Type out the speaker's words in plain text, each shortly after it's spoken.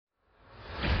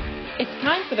It's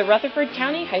time for the Rutherford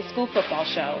County High School Football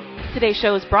Show. Today's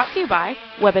show is brought to you by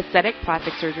Webb Aesthetic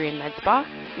Plastic Surgery and Med Spa,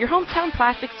 your hometown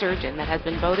plastic surgeon that has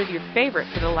been voted your favorite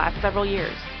for the last several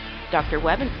years. Dr.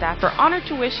 Webb and staff are honored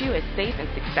to wish you a safe and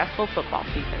successful football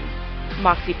season.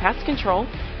 Moxie Pest Control,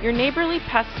 your neighborly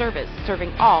pest service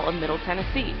serving all of Middle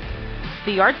Tennessee.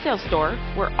 The Yard Sale Store,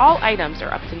 where all items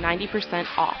are up to 90%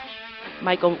 off.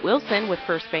 Michael Wilson with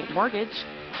First Bank Mortgage.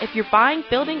 If you're buying,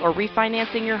 building, or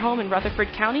refinancing your home in Rutherford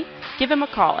County, give him a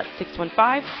call at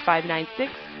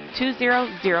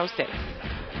 615-596-2006.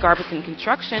 Garbison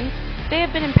Construction, they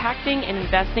have been impacting and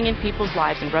investing in people's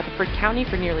lives in Rutherford County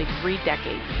for nearly 3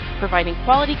 decades, providing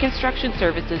quality construction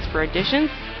services for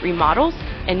additions, remodels,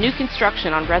 and new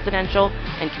construction on residential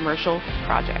and commercial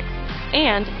projects.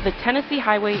 And the Tennessee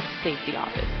Highway Safety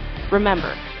Office.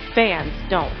 Remember, fans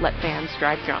don't let fans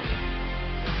drive drunk.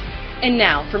 And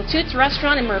now, from Toots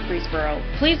Restaurant in Murfreesboro,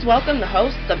 please welcome the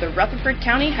hosts of the Rutherford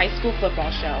County High School Football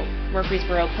Show,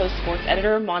 Murfreesboro Post Sports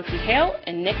Editor Monty Hale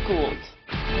and Nick Gould.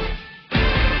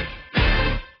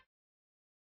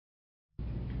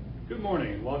 Good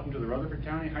morning and welcome to the Rutherford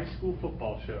County High School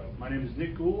Football Show. My name is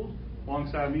Nick Gould.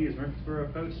 Alongside me is Murfreesboro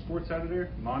Post Sports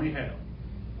Editor Monty Hale.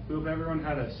 We hope everyone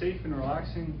had a safe and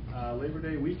relaxing Labor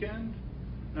Day weekend.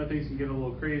 I know things can get a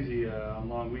little crazy on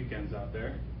long weekends out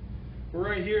there. We're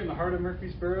right here in the heart of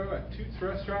Murfreesboro at Toots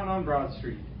Restaurant on Broad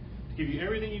Street to give you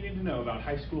everything you need to know about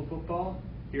high school football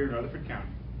here in Rutherford County.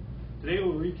 Today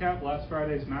we'll recap last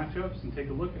Friday's matchups and take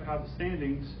a look at how the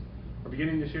standings are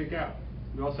beginning to shake out.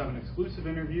 We also have an exclusive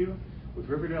interview with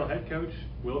Riverdale head coach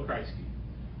Will Kreisky.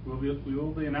 We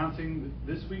will be announcing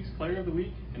this week's Player of the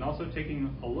Week and also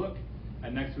taking a look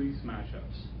at next week's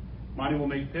matchups. Monty will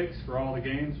make picks for all the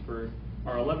games for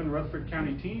our 11 Rutherford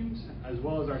County teams as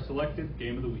well as our selected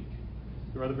Game of the Week.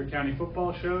 The Rutherford County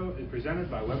Football Show is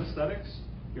presented by Webb Aesthetics,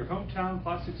 your hometown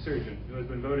plastic surgeon who has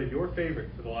been voted your favorite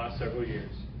for the last several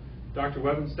years. Dr.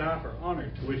 Webb and staff are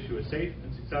honored to wish you a safe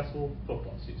and successful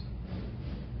football season.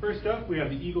 First up, we have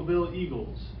the Eagleville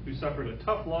Eagles, who suffered a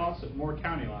tough loss at Moore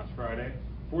County last Friday,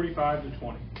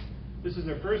 45-20. This is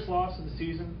their first loss of the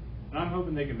season, and I'm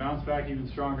hoping they can bounce back even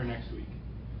stronger next week.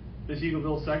 This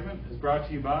Eagleville segment is brought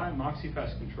to you by Moxie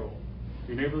Pest Control,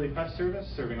 your neighborly pest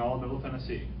service serving all of Middle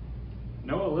Tennessee.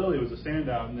 Noah Lilly was a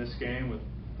standout in this game with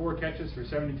 4 catches for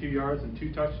 72 yards and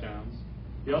 2 touchdowns.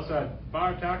 He also had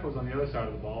 5 tackles on the other side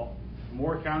of the ball.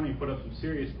 Moore County put up some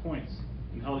serious points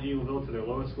and held Eagleville to their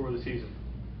lowest score of the season.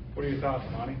 What are your thoughts,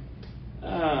 Monty?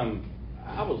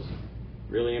 I was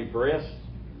really impressed.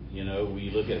 You know, we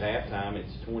look at halftime,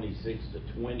 it's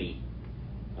 26-20.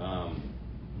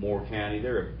 Moore County,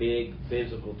 they're a big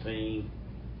physical team.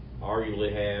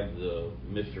 Arguably have the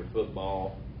Mr.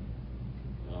 Football.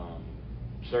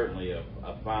 Certainly a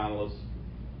finalist,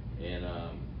 and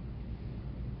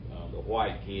the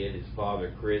white kid, his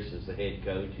father Chris is the head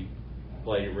coach. He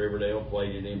played at Riverdale,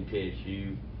 played at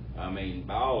MTSU. I mean,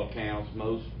 by all accounts,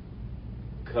 most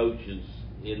coaches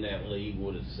in that league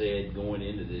would have said going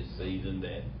into this season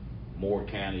that Moore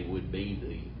County would be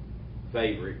the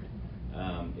favorite.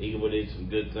 Eagleville did some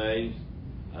good things.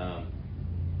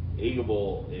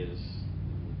 Eagleville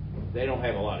they don't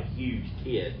have a lot of huge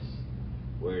kids,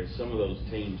 whereas some of those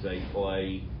teams they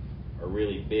play are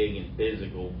really big and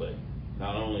physical, but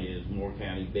not only is Moore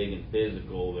County big and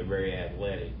physical, they're very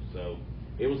athletic. So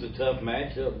it was a tough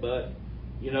matchup, but,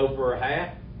 you know, for a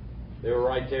half, they were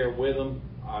right there with them.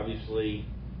 Obviously,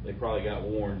 they probably got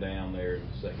worn down there in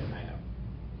the second half.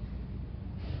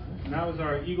 And that was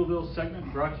our Eagleville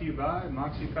segment brought to you by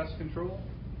Moxie Pest Control,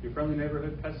 your friendly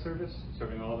neighborhood pest service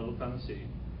serving all of Middle Tennessee.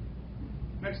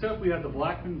 Next up, we have the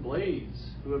Blackman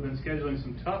Blades, who have been scheduling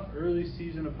some tough early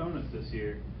season opponents this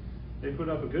year. They put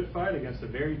up a good fight against a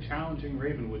very challenging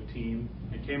Ravenwood team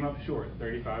and came up short,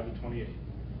 35-28.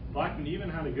 Blackman even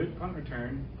had a good punt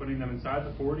return, putting them inside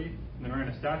the 40, and then ran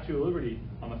a Statue of Liberty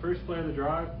on the first play of the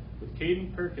drive, with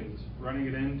Caden Perkins running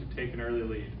it in to take an early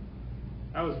lead.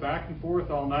 That was back and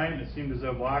forth all night, and it seemed as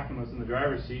though Blackman was in the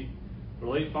driver's seat, but a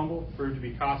late fumble proved to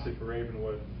be costly for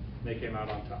Ravenwood, and they came out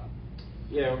on top.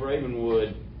 Yeah,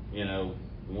 Ravenwood, you know,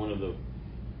 one of the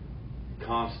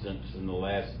constants in the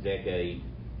last decade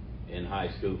in high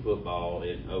school football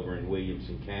over in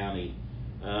Williamson County.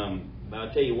 But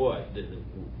I'll tell you what do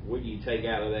you take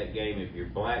out of that game if you're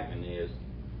Blackman is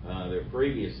their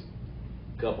previous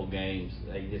couple games,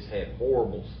 they just had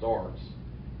horrible starts.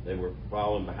 They were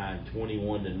falling behind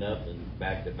 21-0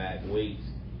 back-to-back weeks.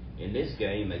 In this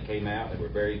game, they came out, they were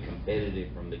very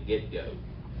competitive from the get-go.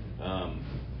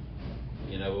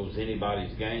 You know, it was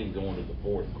anybody's game going to the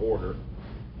fourth quarter,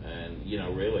 and, you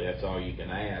know, really that's all you can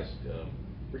ask,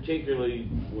 particularly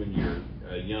when you're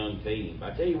a young team.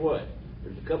 I tell you what,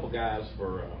 there's a couple guys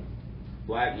for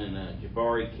Blackman,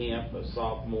 Jabari Kemp, a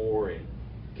sophomore, and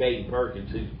Caden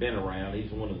Perkins, who's been around.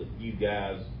 He's one of the few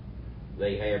guys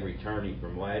they have returning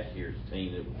from last year's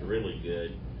team that was really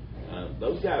good.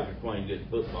 Those guys are playing good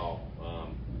football.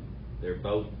 They're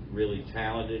both really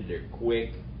talented. They're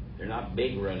quick. They're not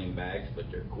big running backs, but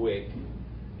they're quick.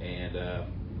 And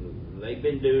they've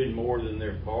been doing more than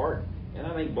their part. And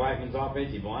I think Blackman's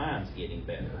offensive line's getting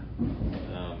better.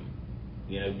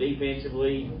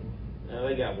 Defensively,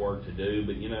 they got work to do,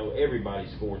 but, everybody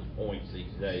scores points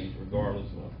these days, regardless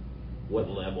of what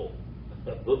level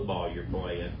of football you're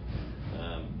playing.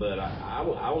 But I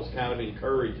was kind of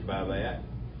encouraged by that.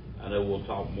 I know we'll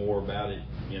talk more about it,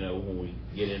 when we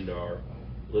get into our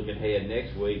looking ahead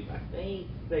next week. I think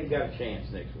they've got a chance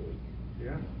next week.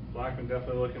 Yeah, Blackman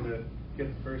definitely looking to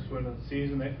get the first win of the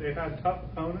season. They've had tough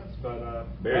opponents, but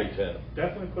very tough.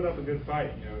 Definitely put up a good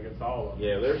fight, against all of them.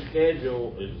 Yeah, their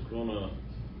schedule is going to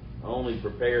only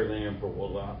prepare them for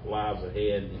what lies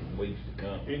ahead in weeks to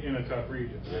come. In a tough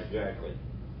region. Right? Exactly.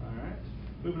 All right.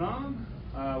 Moving on,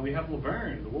 we have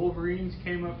Laverne. The Wolverines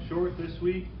came up short this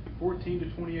week,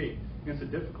 14-28, against a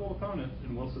difficult opponent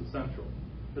in Wilson Central.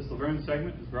 This Laverne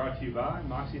segment is brought to you by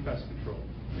Moxie Pest Control,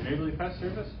 your neighborly pest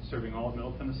service serving all of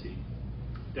Middle Tennessee.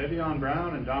 Devion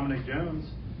Brown and Dominic Jones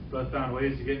both found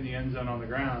ways to get in the end zone on the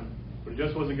ground, but it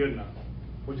just wasn't good enough.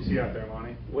 What did you see out there,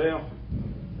 Monty? Well,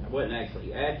 I wasn't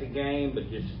actually at the game, but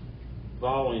just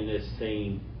following this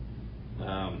team.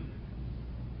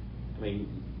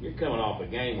 You're coming off a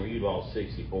game where you lost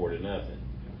 64-0.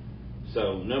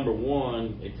 So, number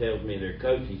one, it tells me their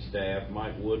coaching staff,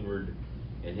 Mike Woodward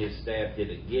and his staff, did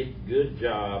a good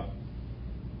job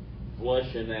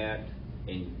flushing that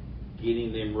and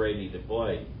getting them ready to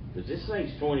play. Because this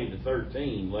thing's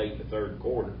 20-13 late in the third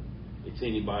quarter. It's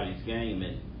anybody's game.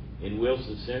 And in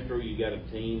Wilson Central, you got a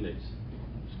team that's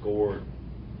scored,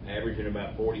 averaging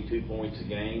about 42 points a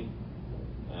game.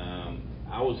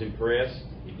 I was impressed,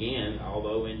 again,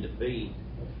 although in defeat,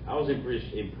 I was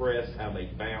impressed how they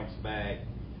bounced back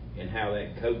and how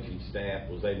that coaching staff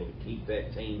was able to keep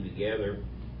that team together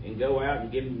and go out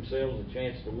and give themselves a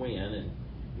chance to win. And,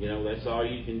 that's all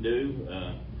you can do.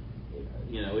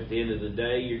 At the end of the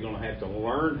day, you're going to have to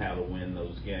learn how to win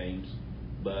those games.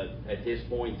 But at this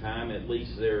point in time, at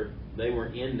least they were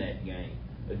in that game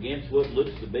against what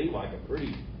looks to be like a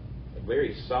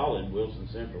very solid Wilson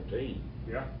Central team.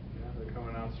 Yeah, they're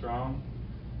coming out strong.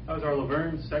 That was our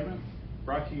Laverne segment,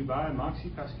 brought to you by Moxie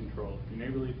Pest Control, your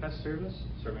neighborly pest service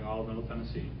serving all of Middle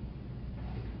Tennessee.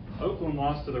 Oakland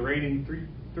lost to the reigning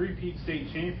three-peat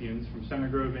state champions from Center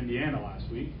Grove, Indiana last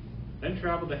week, then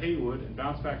traveled to Haywood and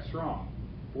bounced back strong,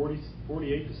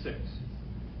 48-6.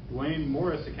 Dwayne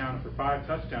Morris accounted for 5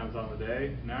 touchdowns on the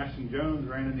day, and Ashton Jones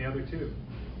ran in the other 2.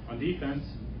 On defense,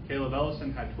 Caleb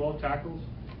Ellison had 12 tackles,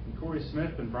 and Corey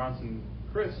Smith and Bronson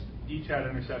Crisp each had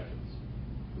interceptions.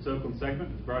 This Oakland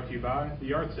segment is brought to you by the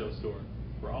Yard Sale Store,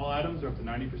 where all items are up to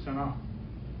 90% off.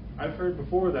 I've heard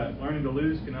before that learning to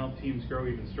lose can help teams grow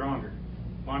even stronger.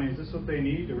 Monty, is this what they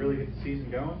need to really get the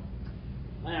season going?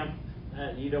 Well,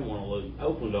 you don't want to lose.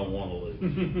 Oakland don't want to lose.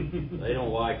 They don't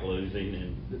like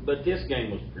losing. But this game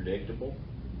was predictable.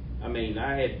 I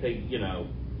had picked,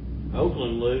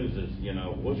 Oakland loses,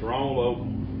 what's wrong with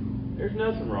Oakland? There's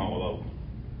nothing wrong with Oakland.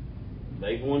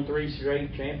 They've won 3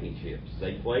 straight championships.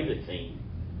 They played a team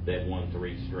that won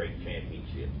 3 straight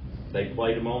championships. They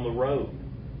played them on the road.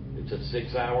 It's a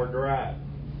 6-hour drive.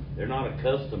 They're not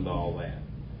accustomed to all that.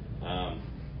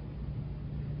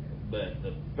 But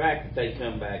the fact that they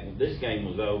come back, this game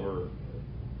was over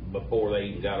before they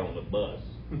even got on the bus.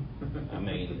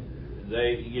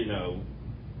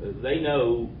 They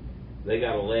know they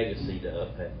got a legacy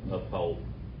to uphold.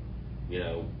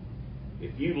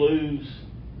 If you lose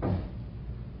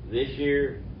this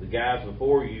year, the guys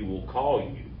before you will call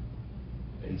you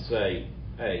and say,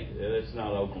 hey, that's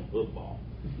not Oakland football.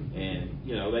 And,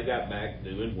 they got back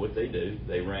doing what they do.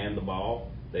 They ran the ball.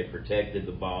 They protected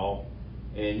the ball.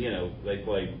 And, they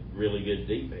played really good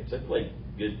defense. They played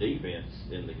good defense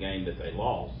in the game that they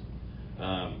lost.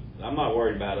 I'm not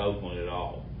worried about Oakland at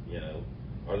all.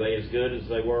 Are they as good as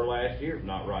they were last year?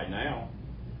 Not right now.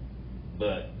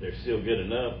 But they're still good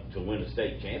enough to win a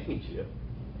state championship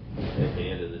at the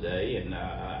end of the day. And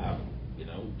I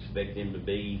expect them to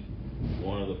be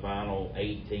one of the final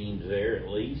 8 teams there at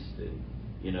least. And,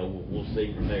 we'll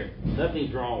see from there.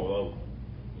 Nothing's wrong with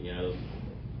Oakland.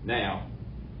 Now,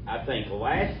 I think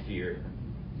last year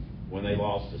when they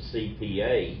lost to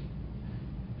CPA,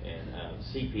 and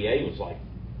CPA was like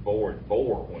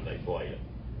 4-4 when they played them.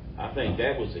 I think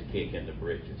that was a kick in the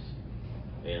britches.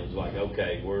 And it was like,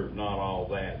 okay, we're not all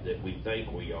that we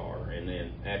think we are. And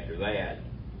then after that,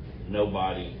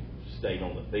 nobody stayed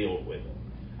on the field with them.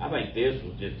 I think this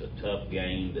was just a tough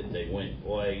game that they went and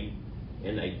played,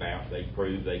 and they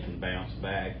proved they can bounce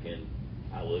back, and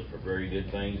I look for very good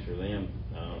things for them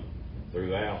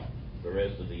throughout the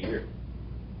rest of the year.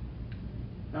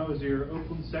 That was your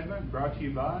Oakland segment, brought to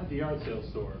you by the Yard Sale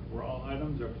Store, where all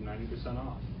items are up to 90%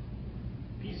 off.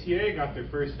 PCA got their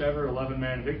first ever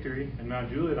 11-man victory in Mount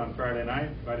Juliet on Friday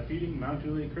night by defeating Mount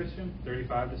Juliet Christian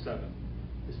 35-7.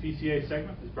 This PCA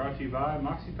segment is brought to you by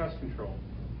Moxie Pest Control,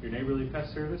 your neighborly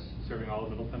pest service serving all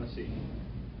of Middle Tennessee.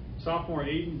 Sophomore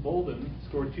Aiden Bolden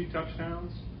scored 2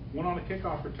 touchdowns, one on a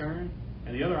kickoff return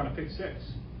and the other on a pick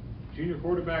six. Junior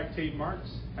quarterback Tate Marks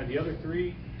had the other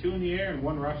 3, 2 in the air and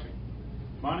 1 rushing.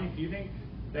 Monty, do you think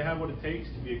they have what it takes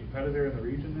to be a competitor in the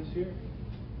region this year?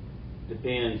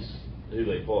 Depends who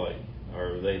they play.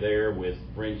 Are they there with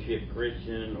Friendship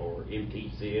Christian or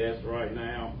MTCS right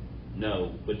now?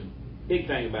 No. But the big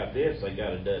thing about this, they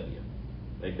got a W.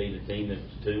 They beat a team that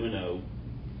was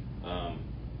 2-0.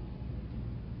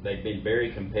 They've been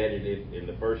very competitive in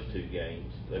the first 2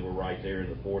 games. They were right there in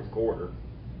the fourth quarter.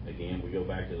 Again, we go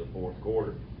back to the fourth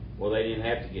quarter. Well, they didn't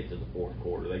have to get to the fourth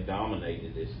quarter. They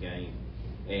dominated this game.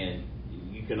 And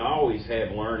you can always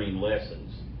have learning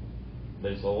lessons,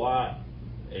 but it's a lot,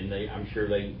 and I'm sure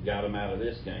they got them out of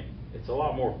this game. It's a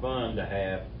lot more fun to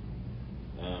have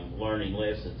learning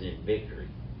lessons in victory.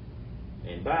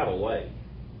 And by the way,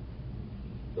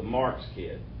 the Marks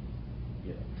kid,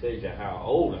 tells you how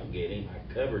old I'm getting.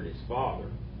 I covered his father.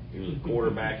 He was a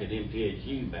quarterback at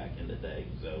MTSU back in the day,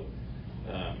 so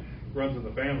runs in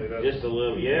the family, doesn't it? Just a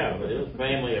little, yeah, but it was a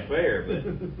family affair.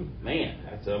 But man,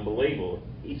 that's unbelievable.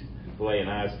 He's playing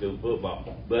high school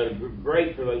football, but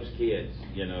great for those kids.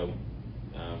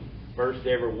 First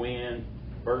ever win,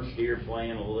 first year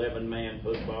playing 11-man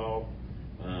football.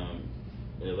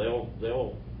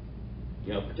 They'll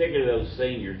particularly those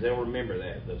seniors, they'll remember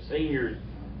that. The seniors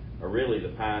are really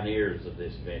the pioneers of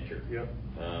this venture. Yep.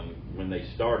 When they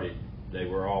started, they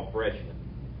were all freshmen.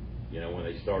 When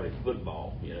they started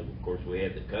football, of course we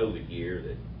had the COVID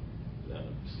year that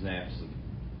snapped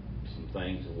some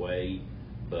things away,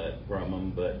 from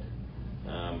them. But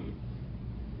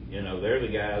they're the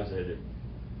guys that have,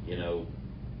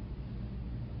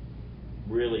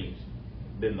 really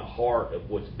been the heart of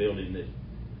what's building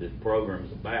this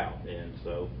program's about, and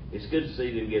so it's good to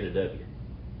see them get a W.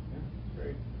 Yeah,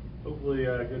 great. Hopefully,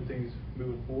 good things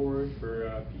moving forward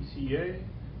for PCA.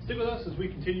 Stick with us as we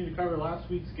continue to cover last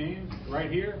week's games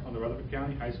right here on the Rutherford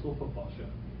County High School Football Show.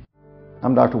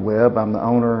 I'm Dr. Webb. I'm the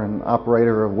owner and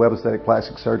operator of Webb Aesthetic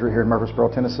Plastic Surgery here in Murfreesboro,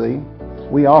 Tennessee.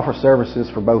 We offer services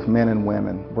for both men and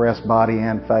women, breast, body,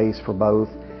 and face for both.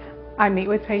 I meet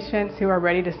with patients who are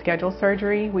ready to schedule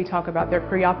surgery. We talk about their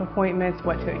pre-op appointments,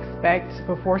 what to expect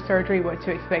before surgery, what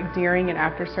to expect during and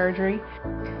after surgery.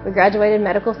 We graduated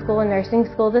medical school and nursing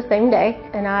school the same day,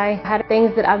 and I had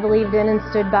things that I believed in and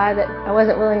stood by that I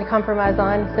wasn't willing to compromise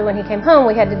on. So when he came home,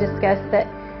 we had to discuss that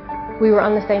we were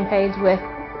on the same page with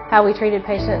how we treated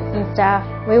patients and staff.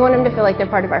 We want them to feel like they're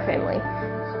part of our family.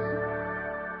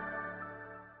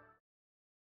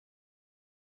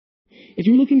 If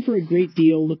you're looking for a great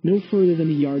deal, look no further than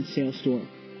the Yard Sale Store.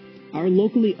 Our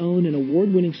locally owned and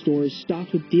award-winning store is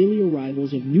stocked with daily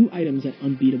arrivals of new items at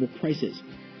unbeatable prices.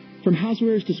 From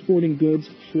housewares to sporting goods,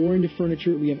 flooring to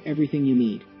furniture, we have everything you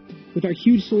need. With our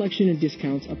huge selection and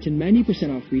discounts up to 90%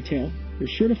 off retail, you're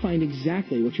sure to find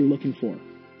exactly what you're looking for.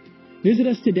 Visit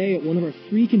us today at one of our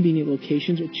 3 convenient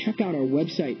locations or check out our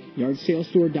website,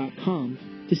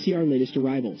 yardsalestore.com, to see our latest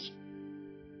arrivals.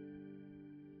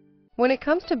 When it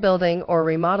comes to building or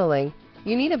remodeling,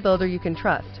 you need a builder you can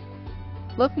trust.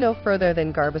 Look no further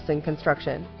than Garbison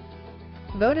Construction.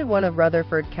 Voted one of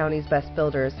Rutherford County's best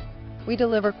builders, we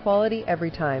deliver quality every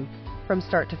time, from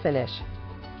start to finish.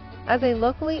 As a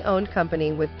locally owned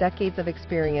company with decades of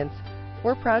experience,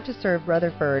 we're proud to serve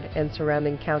Rutherford and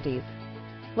surrounding counties.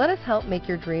 Let us help make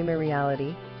your dream a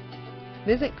reality.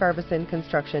 Visit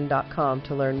GarbisonConstruction.com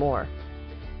to learn more.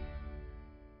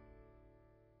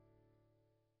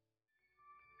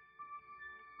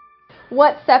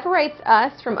 What separates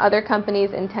us from other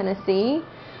companies in Tennessee,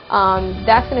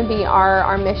 that's going to be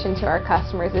our mission to our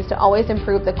customers, is to always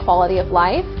improve the quality of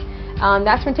life.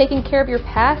 That's from taking care of your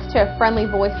pets to a friendly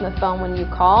voice on the phone when you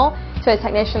call, to a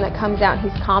technician that comes out,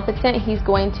 he's competent, he's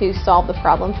going to solve the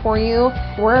problem for you.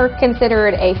 We're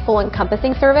considered a full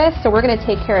encompassing service, so we're going to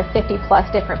take care of 50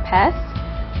 plus different pets,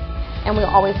 and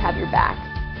we'll always have your back.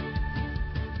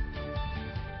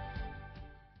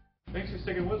 Thanks for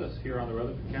sticking with us here on the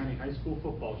Rutherford County High School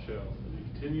Football Show as we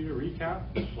continue to recap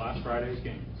last Friday's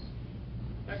games.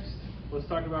 Next, let's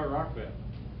talk about Rockville.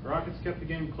 The Rockets kept the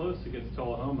game close against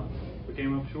Tullahoma, but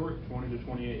came up short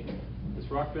 20-28. This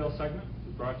Rockville segment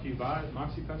is brought to you by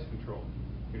Moxie Pest Control,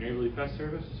 your neighborly pest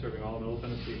service serving all of Middle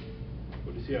Tennessee.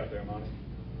 What do you see out there, Monty?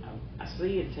 I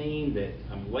see a team that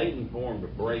I'm waiting for them to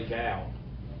break out.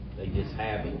 They just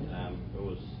haven't. I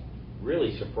was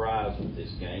really surprised with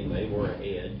this game. They were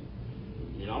ahead.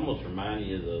 It almost reminded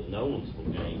you of the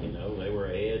Nolensville game, you know. They were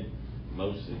ahead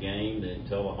most of the game, then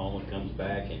Tullahoma comes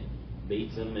back and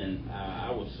beats them, and I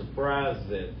was surprised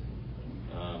that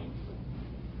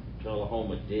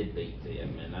Tullahoma did beat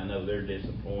them, and I know they're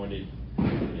disappointed.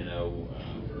 You know,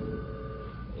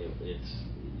 it's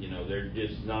you know, they're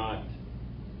just not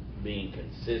being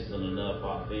consistent enough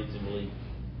offensively.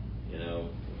 You know,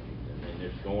 and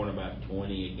they're scoring about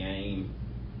 20 a game.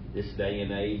 This day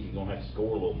and age, you're gonna have to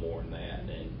score a little more than that,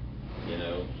 and you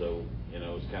know, so you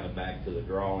know, it's kind of back to the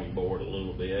drawing board a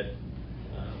little bit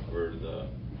for the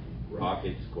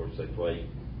Rockets. Of course, they play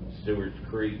Stewart's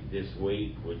Creek this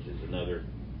week, which is another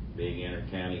big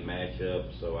inter-county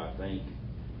matchup. So I think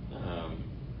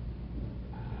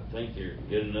they're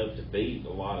good enough to beat a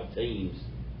lot of teams.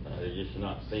 They're just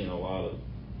not seeing a lot of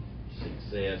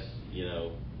success, you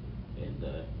know,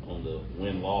 on the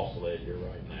win-loss ledger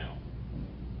right now.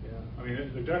 I mean,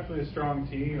 they're definitely a strong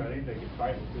team. I think they can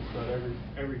fight with just about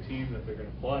every team that they're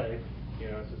going to play. You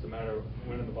know, it's just a matter of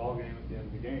winning the ball game at the end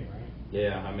of the game, right?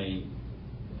 Yeah, I mean,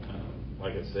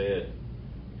 like I said,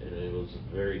 it was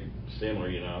very similar.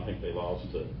 You know, I think they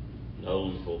lost to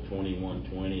Nolensville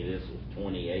 21-20. This was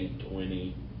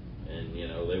 28-20, and you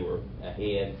know they were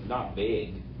ahead, not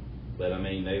big, but I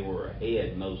mean they were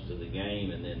ahead most of the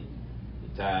game, and then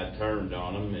the tide turned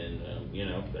on them, and you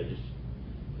know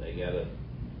they got to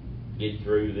get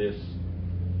through this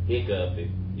hiccup,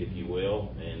 if you will,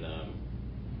 and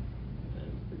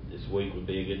this week would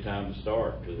be a good time to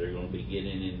start because they're going to be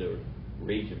getting into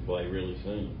region play really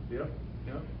soon. Yep.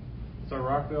 It's our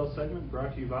Rockville segment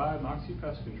brought to you by Moxie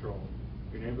Pest Control,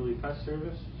 your neighborly pest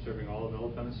service serving all of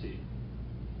Middle Tennessee.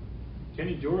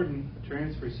 Kenny Jordan, a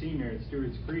transfer senior at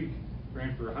Stewart's Creek,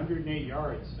 ran for 108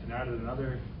 yards and added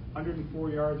another 104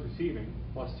 yards receiving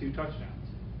plus 2 touchdowns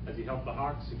as he helped the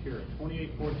Hawks secure a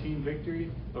 28-14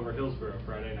 victory over Hillsborough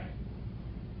Friday night.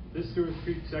 This Stewart's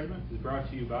Creek segment is brought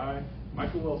to you by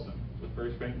Michael Wilson with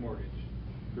First Bank Mortgage.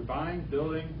 If you're buying,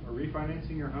 building, or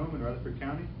refinancing your home in Rutherford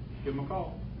County, give them a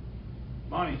call.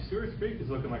 Monty, Stewart's Creek is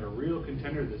looking like a real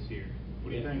contender this year. What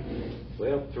do you think?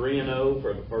 Well, 3-0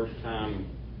 for the first time,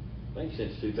 I think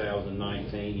since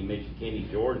 2019. You mentioned Kenny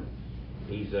Jordan.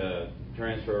 He's a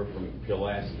transfer from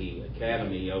Pulaski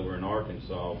Academy over in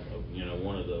Arkansas, you know,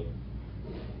 one of the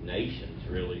nation's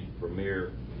really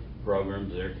premier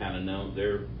programs. They're kind of known,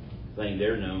 their thing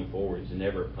they're known for is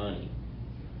never punting.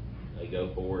 They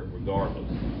go for it regardless,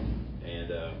 and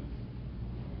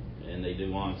they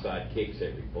do onside kicks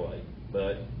every play.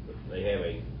 But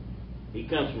he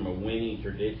comes from a winning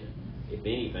tradition. If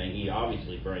anything, he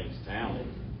obviously brings talent,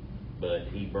 but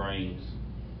he brings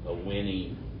a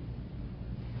winning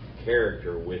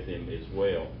character with him as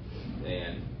well.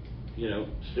 And you know,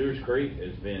 Stewart's Creek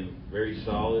has been very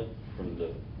solid from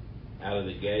out of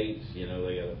the gates. You know,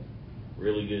 they got a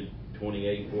really good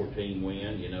 28-14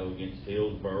 win, you know, against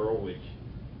Hillsborough, which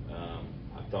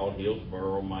I thought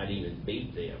Hillsborough might even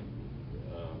beat them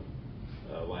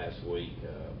last week.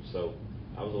 So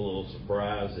I was a little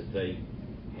surprised that they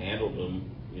handled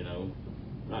them, you know,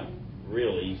 not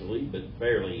real easily, but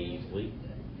fairly easily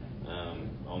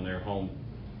on their home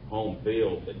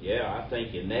field. But yeah, I think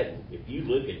if you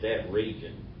look at that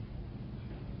region,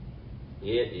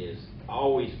 it has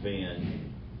always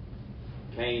been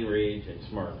Cane Ridge and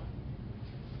Smyrna.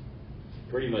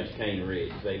 Pretty much Cane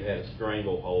Ridge. They've had a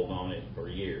stranglehold on it for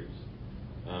years.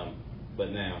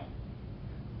 But now,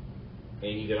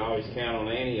 and you could always count on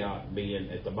Antioch being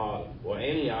at the bottom. Well,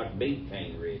 Antioch beat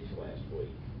Cane Ridge last week.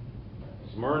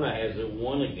 Smyrna hasn't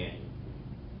won a game.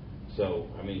 So,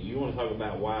 I mean, you want to talk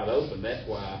about wide open, that's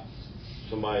why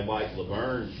somebody like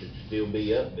Laverne should still be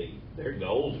upbeat. Their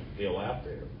goals are still out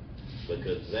there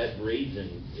because that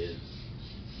region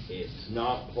it's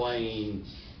not playing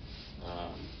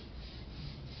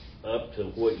up to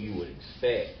what you would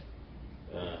expect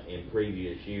in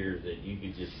previous years that you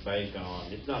could just bank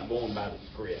on. It's not going by the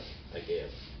script, I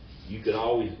guess. You could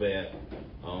always bet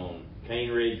on Cane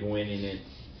Ridge winning it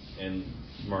and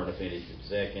Smyrna finishing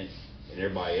second and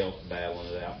everybody else battling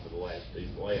it out for the last 2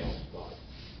 playoff spots.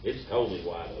 It's totally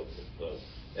wide open. So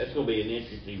that's going to be an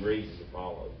interesting region to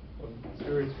follow. Well,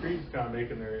 Stewart's Creek's kind of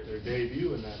making their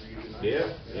debut in that region.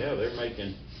 Yeah, they're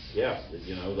making,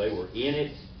 you know, they were in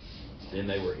it then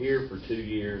they were here for 2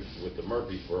 years with the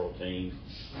Murfreesboro teams.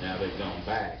 Now they've gone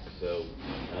back, so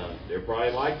they're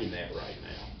probably liking that right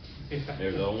now. Yeah.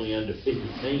 They're the only undefeated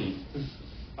team.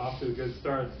 Off to a good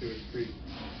start at Stewart's Creek.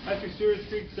 That's your Stewart's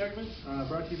Creek segment,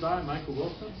 brought to you by Michael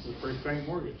Wilson with First Bank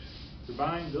Mortgage. If you're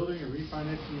buying, building, or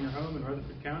refinancing your home in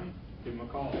Rutherford County, give them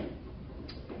a call.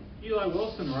 Eli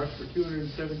Wilson rushed for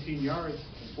 217 yards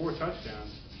and 4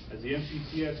 touchdowns as the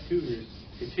MTCS Cougars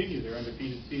continue their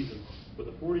undefeated season with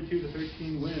a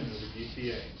 42-13 win over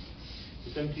GCA.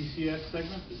 This MTCS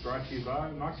segment is brought to you by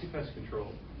Moxie Pest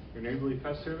Control, your neighborly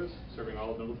pest service serving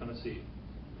all of Middle Tennessee.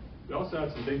 We also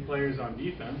had some big players on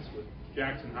defense with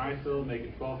Jackson Highfield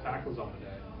making 12 tackles on the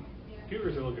day.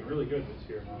 Cougars are looking really good this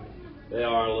year, Monty. They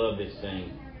are. I love this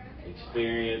team.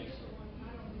 Experience.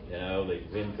 You know, they've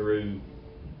been through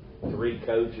 3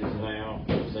 coaches now.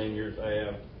 The seniors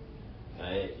have.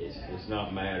 It's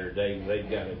not matter. They've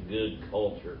got a good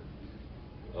culture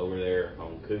over there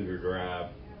on Cougar Drive,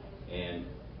 and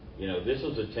you know this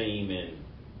was a team in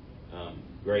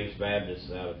Grace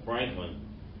Baptist out of Franklin.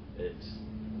 It's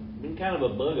been kind of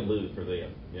a bugaboo for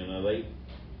them. You know, they've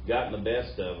gotten the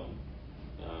best of them.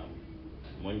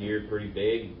 1 year pretty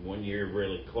big, 1 year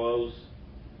really close,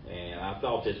 and I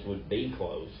thought this would be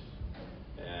close.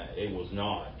 It was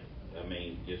not. I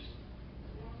mean,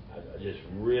 I just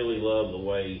really love the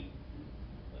way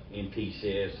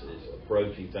MTCS is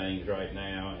approaching things right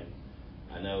now, and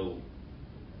I know,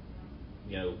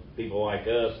 you know, people like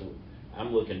us,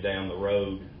 I'm looking down the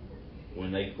road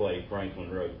when they play Franklin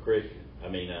Road Christian.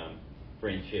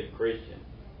 Friendship Christian,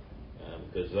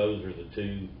 because those are the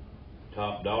 2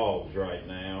 top dogs right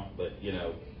now. But you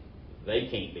know, they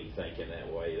can't be thinking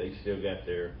that way. They still got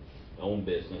their own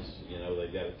business. You know,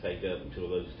 they've got to take up until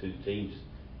those 2 teams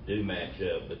do match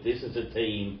up. But this is a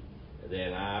team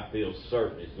that I feel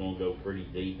certain is going to go pretty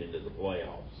deep into the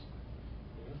playoffs.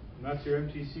 And that's your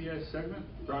MTCS segment,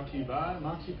 brought to you by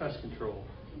Moxie Pest Control,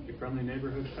 your friendly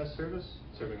neighborhood pest service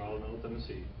serving all of Middle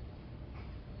Tennessee.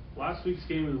 Last week's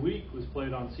game of the week was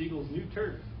played on Siegel's new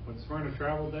turf when Smyrna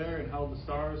traveled there and held the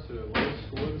Stars to the lowest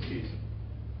score of the season.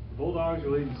 The Bulldogs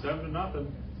were leading 7-0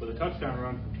 with a touchdown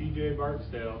run from T.J.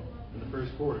 Barksdale in the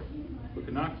first quarter, but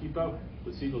could not keep up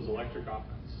with Siegel's electric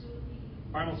offense.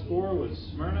 Final score was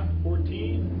Smyrna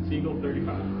 14, Siegel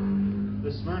 35.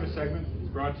 This Smyrna segment is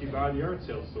brought to you by the Yard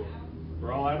Sale Store,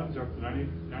 where all items are up to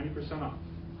 90% off.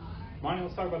 Monty,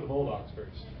 let's talk about the Bulldogs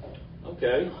first.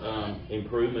 Okay,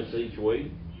 improvements each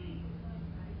week.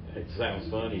 It sounds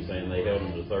funny saying they held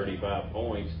them to 35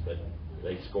 points, but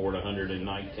they scored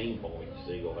 119 points.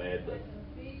 Siegel had the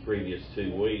previous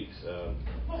 2 weeks.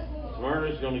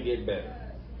 Smyrna's going to get better.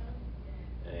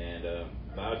 And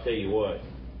I'll tell you what,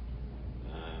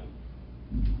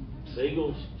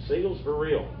 Siegel's for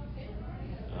real.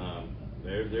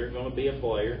 They're going to be a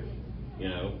player, you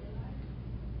know.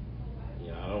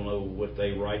 I don't know what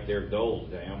they write their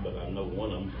goals down, but I know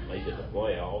one of them making the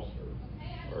playoffs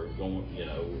or going, you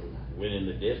know, winning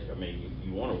the district. I mean,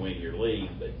 you want to win your league,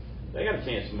 but they got a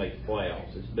chance to make the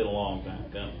playoffs. It's been a long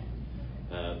time coming.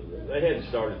 They hadn't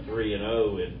started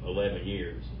 3-0 in 11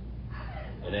 years,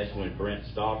 and that's when Brent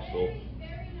Stocksville,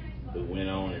 who went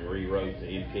on and rewrote the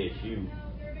MTSU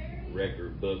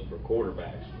record book for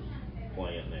quarterbacks, was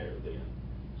playing there then.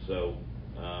 So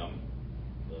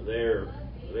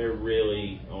they're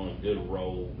really on a good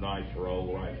roll, nice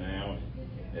roll right now.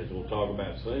 As we'll talk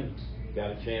about soon,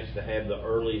 got a chance to have the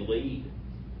early lead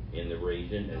in the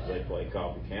region as they play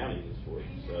Coffee County this week.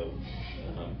 So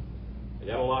they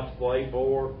got a lot to play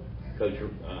for. Coach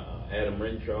Adam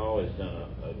Renshaw has done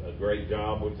a great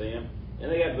job with them,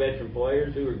 and they got veteran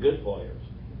players who are good players,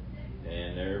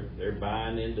 and they're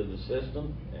buying into the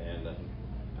system, and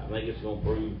I think it's going to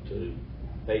prove to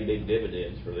pay big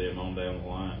dividends for them on down the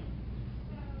line.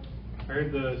 I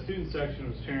heard the student section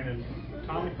was cheering in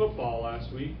Tommy football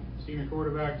last week. Senior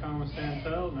quarterback Thomas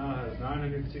Santel now has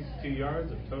 962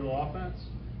 yards of total offense,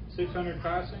 600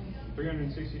 passing,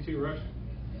 362 rushing.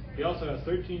 He also has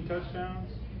 13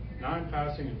 touchdowns, 9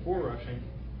 passing, and 4 rushing.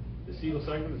 The Siegel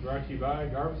segment is brought to you by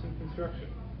Garbison Construction,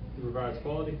 who provides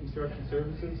quality construction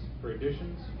services for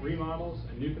additions, remodels,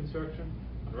 and new construction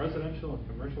on residential and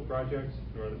commercial projects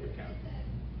in Rutherford County.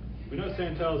 We know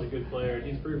Santel is a good player, and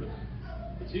he's proven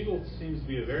that. But Siegel seems to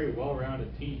be a very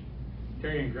well-rounded team.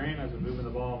 Terry and Grant has been moving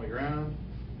the ball on the ground.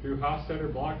 Drew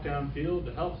Hostetter blocked downfield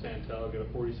to help Santel get a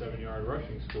 47-yard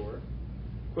rushing score.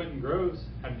 Quentin Groves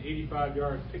had an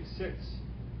 85-yard pick six.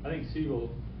 I think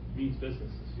Siegel means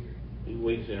business this year. 2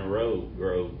 weeks in a row,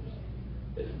 Groves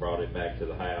has brought it back to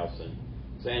the house, and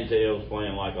Santel's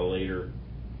playing like a leader.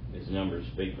 His numbers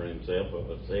speak for himself.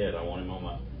 As I said, I want him on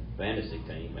my fantasy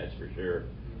team, that's for sure.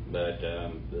 but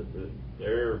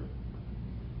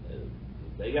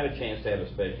they got a chance to have a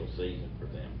special season for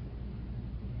them.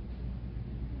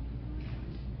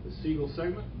 The Siegel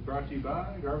segment brought to you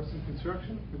by Garvison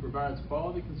Construction, who provides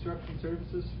quality construction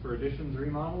services for additions,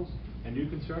 remodels, and new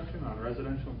construction on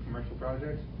residential and commercial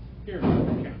projects here in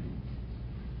Rutherford County.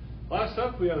 Last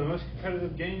up, we have the most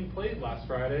competitive game played last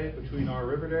Friday between our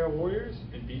Riverdale Warriors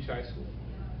and Beach High School.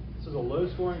 This was a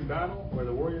low-scoring battle where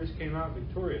the Warriors came out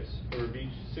victorious over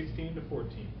Beach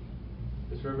 16-14.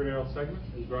 This Riverdale segment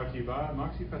is brought to you by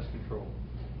Moxie Pest Control,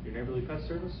 your neighborly pest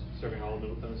service serving all of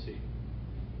Middle Tennessee.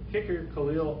 Kicker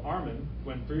Khalil Arman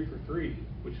went 3 for 3,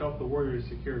 which helped the Warriors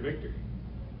secure victory.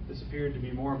 This appeared to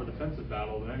be more of a defensive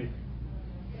battle than anything.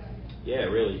 Yeah,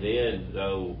 it really did,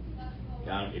 though.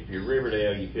 If you're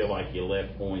Riverdale, you feel like you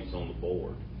left points on the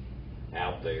board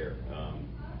out there.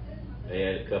 They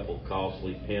had a couple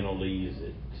costly penalties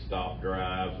that stopped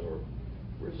drives or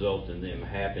result in them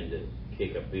having to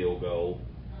kick a field goal.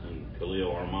 And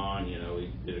Khalil Arman, he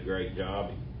did a great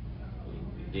job.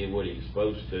 He did what he was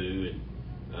supposed to.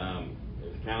 And it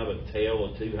was kind of a tale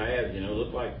of two halves. It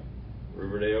looked like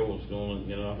Riverdale was going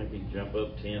to, I think he'd jump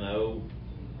up 10-0.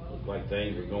 Looked like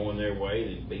things were going their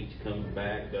way. Then Beach comes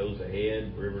back, goes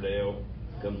ahead. Riverdale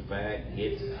comes back,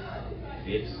 gets the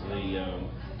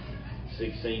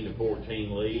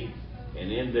 16-14 lead, and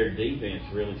then their defense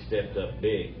really stepped up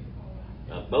big.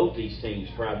 Both these teams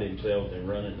pride themselves in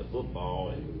running the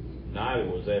football, and neither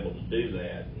was able to do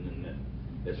that. And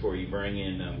that's where you bring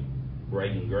in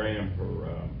Reagan Graham for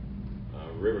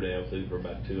Riverdale, threw for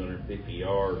about 250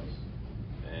 yards,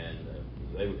 and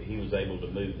he was able to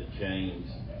move the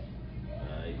chains.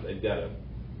 They've got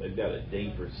a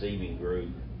deep receiving group,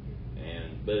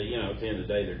 but at the end of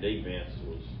the day, their defense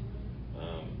was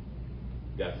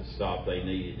got the stop they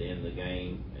needed to end the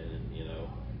game, and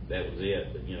that was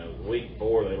it. But the week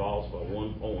before they lost by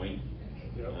 1 point.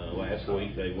 Last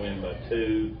week they win by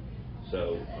 2.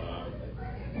 So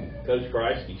Coach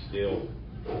Kreisky's still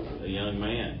a young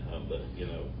man, but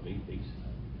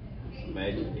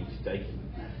imagine he's taking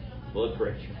blood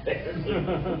pressure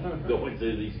going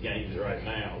through these games right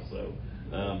now. So,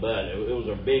 but it was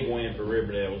a big win for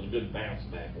Riverdale. It was a good bounce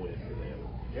back win for them.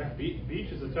 Yeah,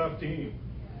 Beach is a tough team.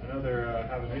 I know they're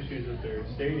having issues with their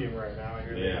stadium right now. I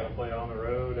hear they got to play on the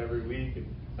road every week, and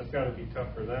that's got to be tough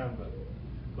for them. But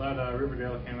glad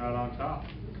Riverdale came out on top.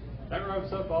 That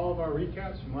wraps up all of our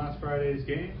recaps from last Friday's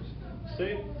games.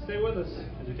 Stay with us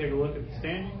as we take a look at the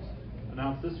standings,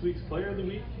 announce this week's Player of the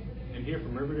Week, and hear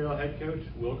from Riverdale head coach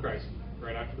Will Kreisky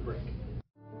right after the break.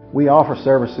 We offer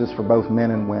services for both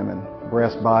men and women,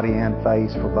 breast, body, and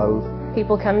face for both.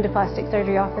 People come to plastic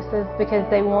surgery offices because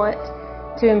they want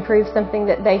to improve something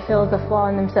that they feel is a flaw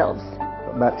in themselves.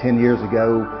 About 10 years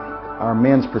ago, our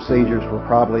men's procedures were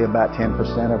probably about 10%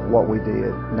 of what we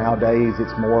did. Nowadays,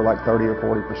 it's more like 30 or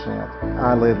 40%.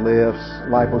 Eyelid lifts,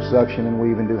 liposuction, and we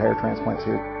even do hair transplants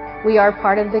here. We are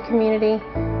part of the community,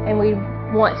 and we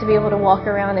want to be able to walk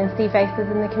around and see faces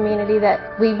in the community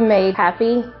that we've made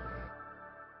happy.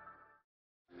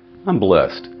 I'm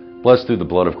blessed through the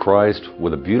blood of Christ,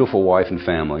 with a beautiful wife and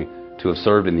family, to have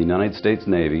served in the United States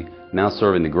Navy, now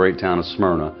serving the great town of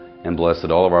Smyrna, and blessed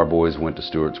that all of our boys went to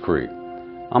Stewart's Creek.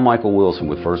 I'm Michael Wilson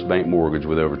with First Bank Mortgage,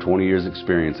 with over 20 years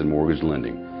experience in mortgage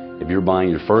lending. If you're buying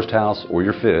your first house or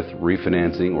your fifth,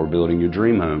 refinancing, or building your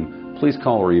dream home, please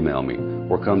call or email me,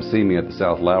 or come see me at the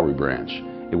South Lowry branch.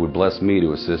 It would bless me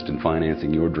to assist in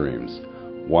financing your dreams.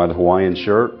 Why the Hawaiian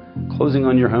shirt? Closing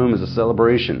on your home is a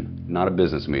celebration, not a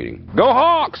business meeting. Go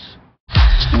Hawks!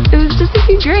 It was just a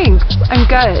few drinks. I'm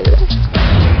good.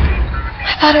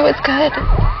 I thought it was good.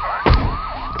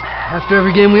 After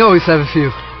every game, we always have a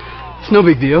few. It's no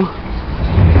big deal.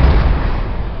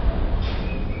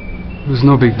 It was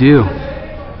no big deal.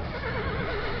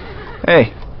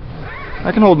 Hey,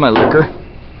 I can hold my liquor.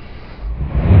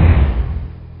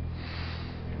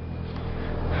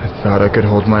 I thought I could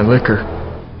hold my liquor.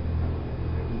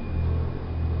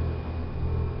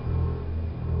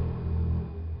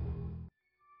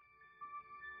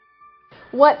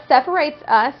 What separates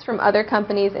us from other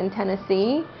companies in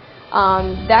Tennessee,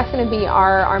 that's going to be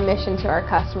our mission to our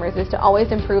customers, is to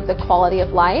always improve the quality of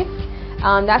life.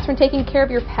 That's from taking care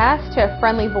of your past to a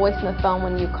friendly voice on the phone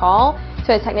when you call,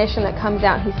 to a technician that comes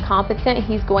out who's competent.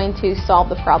 He's going to solve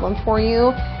the problem for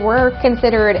you. We're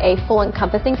considered a full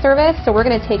encompassing service, so we're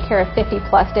going to take care of 50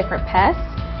 plus different pests,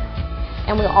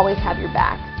 and we'll always have your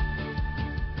back.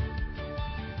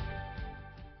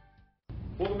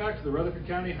 Welcome back to the Rutherford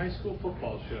County High School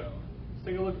Football Show. Let's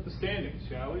take a look at the standings,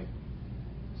 shall we?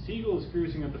 Siegel is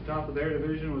cruising at the top of their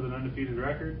division with an undefeated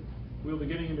record. We'll be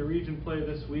getting into region play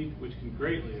this week, which can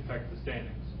greatly affect the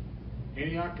standings.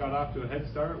 Antioch got off to a head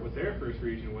start with their first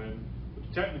region win, which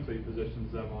technically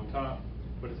positions them on top,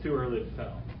 but it's too early to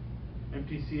tell.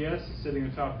 MTCS is sitting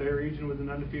atop their region with an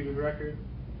undefeated record.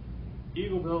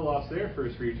 Eagleville lost their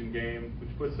first region game, which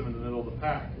puts them in the middle of the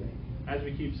pack. As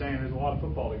we keep saying, there's a lot of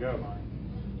football to go, Mike.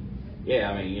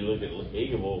 Yeah, I mean, you look at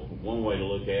Eagleville, one way to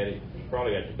look at it, you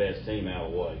probably got the best team out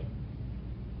of the way.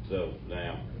 So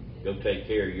now, go take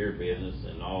care of your business,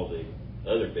 and all the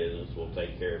other business will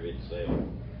take care of itself.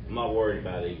 I'm not worried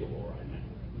about Eagleville right now.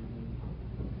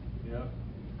 Yep.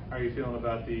 How are you feeling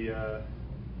about the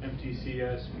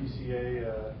MTCS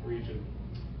PCA region?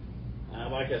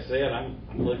 Like I said, I'm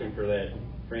looking for that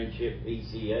Friendship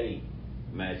PCA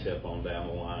matchup on down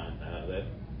the line.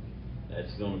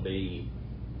 That's going to be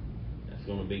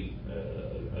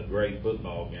a great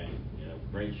football game. You know,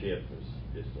 Friendship is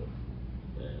just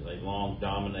they've long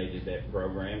dominated that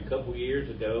program. A couple years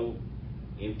ago,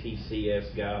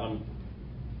 MTCS got them,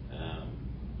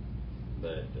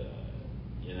 but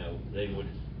you know, they would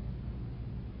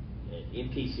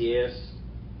MTCS.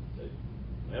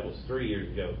 That was 3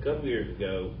 years ago. A couple years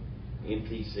ago,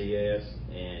 MTCS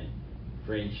and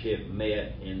Friendship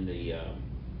met in the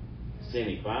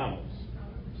semifinals.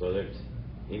 So there's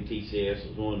MTCS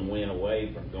was one win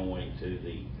away from going to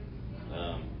the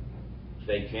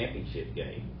state championship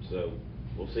game. So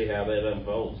we'll see how that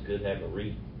unfolds. Could have a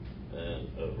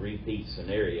repeat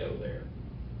scenario there.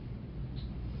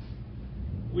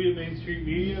 We at Main Street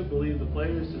Media believe the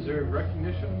players deserve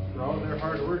recognition for all of their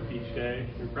hard work each day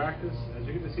through practice, as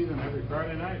you get to see them every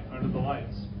Friday night under the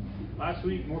lights. Last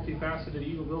week, multifaceted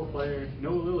Eagleville player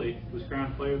Noah Lilly was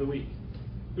crowned Player of the Week.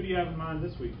 Who do you have in mind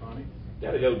this week, Bonnie?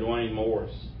 Got to go Dwayne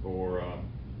Morris for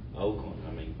Oakland.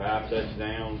 I mean, 5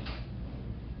 touchdowns.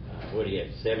 What do you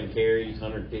have? 7 carries,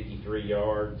 153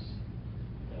 yards,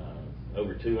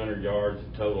 over 200 yards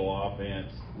of total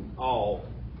offense.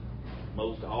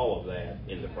 Most all of that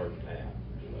in the first half.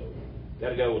 So, got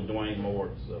to go with Dwayne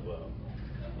Morris of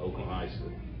Oakland High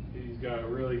School. He's got a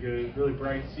really good, really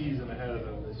bright season ahead of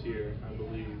him this year, I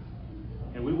believe.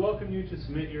 And we welcome you to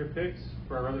submit your picks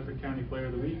for our Rutherford County Player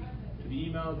of the Week to the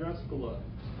email address below.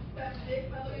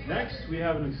 Next, we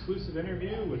have an exclusive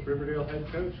interview with Riverdale head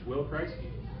coach Will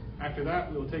Kreisky. After that,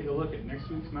 we will take a look at next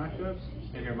week's matchups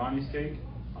and hear Monty's take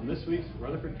on this week's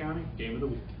Rutherford County Game of the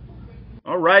Week.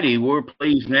 All righty, we're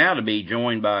pleased now to be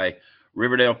joined by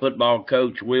Riverdale football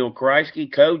coach Will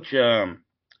Kreisky. Coach,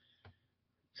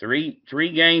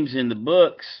 three games in the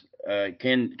books.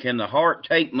 Can the Heart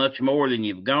take much more than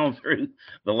you've gone through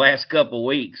the last couple of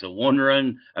weeks? A one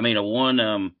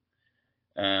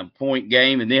point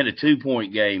game and then a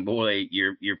 2-point game. Boy,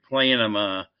 you're playing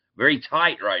them very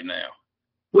tight right now.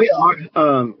 We are,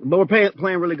 but we're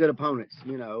playing really good opponents.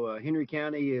 You know, Henry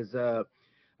County is a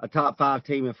top 5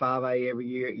 team in 5A every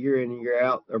year in and year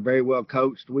out. They're very well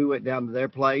coached. We went down to their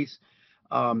place,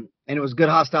 and it was a good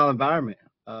hostile environment.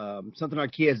 Something our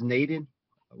kids needed.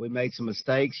 We made some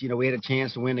mistakes. You know, we had a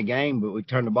chance to win the game, but we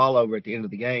turned the ball over at the end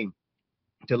of the game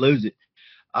to lose it.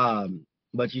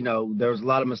 But, you know, there was a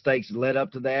lot of mistakes that led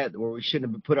up to that where we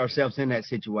shouldn't have put ourselves in that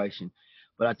situation.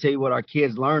 But I tell you what, our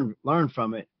kids learned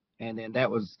from it. And then that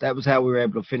was how we were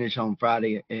able to finish on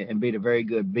Friday and beat a very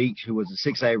good Beach, who was a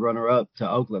 6A runner-up to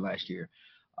Oakland last year.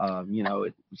 You know,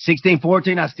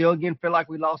 16-14, I still again feel like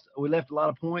we left a lot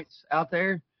of points out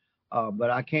there. But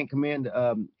I can't commend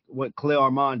what Khalil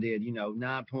Armand did. You know,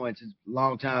 9 points is a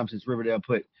long time since Riverdale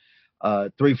put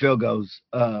 3 field goals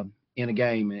in a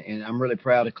game. And I'm really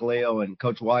proud of Khalil and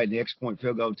Coach White and the extra point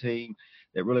field goal team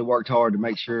that really worked hard to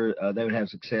make sure they would have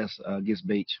success against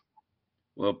Beach.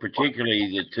 Well, particularly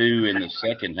the 2 in the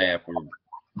second half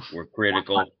were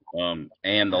critical,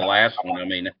 and the last one. I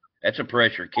mean, that's a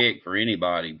pressure kick for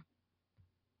anybody.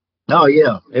 Oh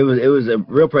yeah, it was a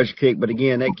real pressure kick. But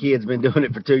again, that kid's been doing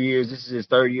it for 2 years. This is his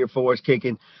 3rd year for us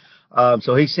kicking,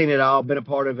 so he's seen it all, been a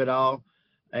part of it all,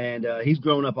 and he's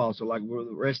grown up also. Like the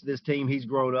rest of this team, he's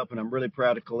grown up, and I'm really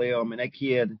proud of Khalil. I mean, that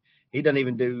kid, he doesn't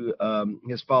even do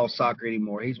his fall soccer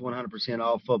anymore. He's 100%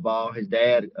 all football. His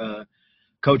dad.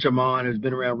 Coach Armand, who's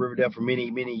been around Riverdale for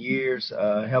many, many years,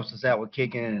 helps us out with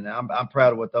kicking, and I'm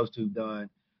proud of what those two have done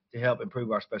to help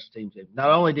improve our special teams.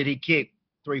 Not only did he kick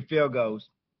 3 field goals,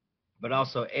 but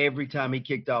also every time he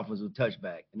kicked off was a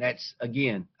touchback. And that's,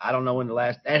 again, I don't know when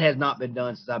that has not been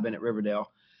done since I've been at Riverdale.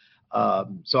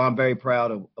 So I'm very proud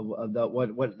of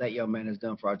what that young man has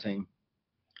done for our team.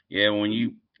 Yeah, when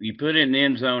you put it in the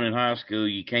end zone in high school,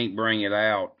 you can't bring it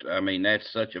out. I mean,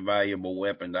 that's such a valuable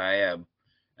weapon to have.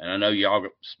 And I know y'all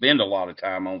spend a lot of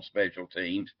time on special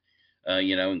teams,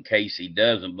 you know, in case he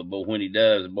doesn't. But when he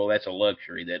does, boy, that's a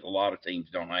luxury that a lot of teams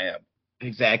don't have.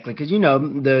 Exactly, because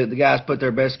the guys put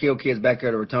their best skill kids back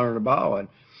there to return the ball, and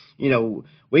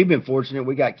we've been fortunate.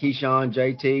 We got Keyshawn,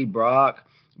 JT, Brock,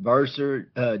 Verser,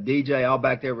 DJ all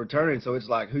back there returning. So it's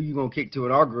like, who you gonna kick to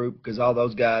in our group? Because all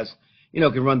those guys,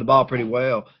 can run the ball pretty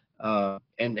well,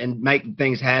 and make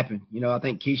things happen. I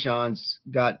think Keyshawn's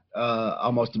got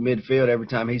almost to midfield every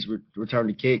time he's returned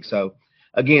a kick. So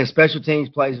again, special teams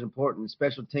plays an important.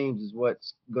 Special teams is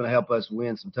what's going to help us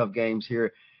win some tough games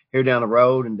here down the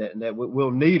road, and that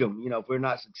we'll need them. If we're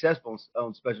not successful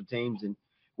on special teams, and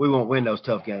we won't win those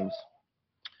tough games.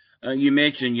 You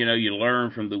mentioned, you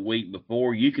learn from the week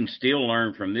before. You can still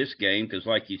learn from this game because,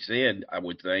 like you said, I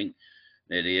would think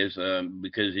that is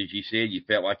because, as you said, you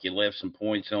felt like you left some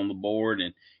points on the board,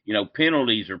 and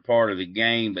penalties are part of the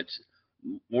game, but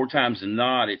more times than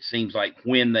not, it seems like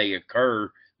when they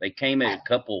occur, they came at a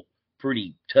couple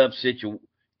pretty tough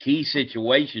key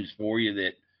situations for you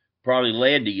that probably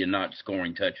led to you not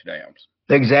scoring touchdowns.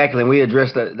 Exactly. And we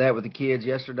addressed that with the kids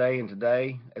yesterday and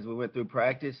today as we went through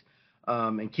practice.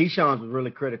 And Keyshawn's was really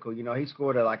critical. He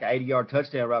scored a 80-yard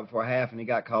touchdown right before half, and he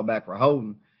got called back for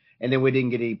holding. And then we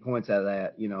didn't get any points out of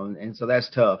that, and so that's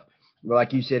tough. But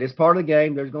like you said, it's part of the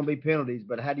game. There's going to be penalties,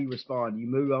 but how do you respond? You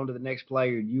move on to the next play,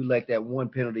 or you let that one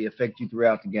penalty affect you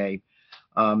throughout the game?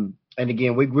 And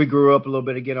again, we grew up a little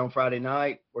bit again on Friday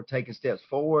night. We're taking steps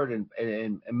forward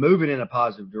and moving in a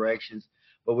positive directions,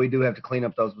 but we do have to clean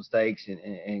up those mistakes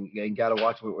and got to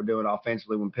watch what we're doing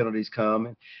offensively when penalties come,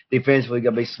 and defensively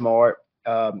got to be smart.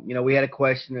 We had a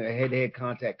question, a head-to-head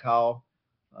contact call,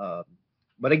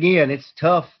 but again, it's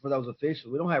tough for those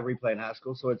officials. We don't have replay in high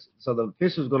school, so the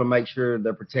officials going to make sure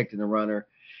they're protecting the runner,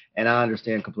 and I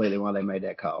understand completely why they made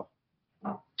that call.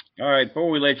 All right, before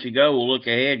we let you go, we'll look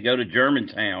ahead. Go to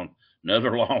Germantown.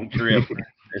 Another long trip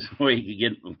this week. You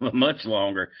get much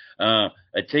longer.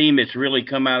 A team that's really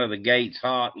come out of the gates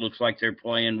hot. Looks like they're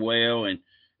playing well, and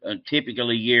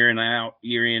typically year in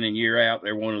and year out,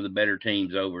 they're one of the better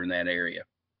teams over in that area.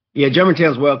 Yeah,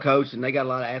 Germantown's well coached, and they got a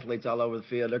lot of athletes all over the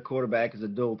field. Their quarterback is a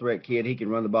dual threat kid. He can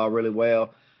run the ball really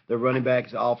well. Their running back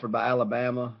is offered by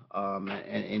Alabama,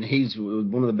 and he's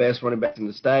one of the best running backs in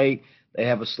the state. They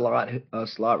have a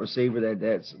slot receiver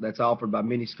that's offered by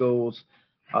many schools,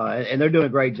 and they're doing a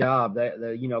great job.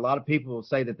 A lot of people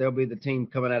say that they'll be the team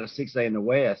coming out of 6A in the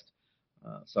West.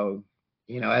 So,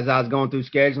 as I was going through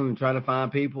scheduling and trying to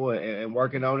find people and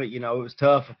working on it, it was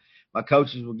tough. My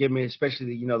coaches were giving me,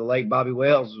 especially the late Bobby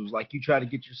Wells, was like, you try to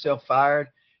get yourself fired.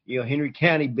 Henry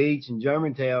County beats and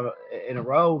Germantown in a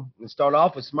row, and start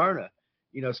off with Smyrna.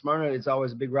 Smyrna is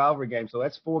always a big rivalry game, so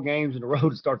that's 4 games in a row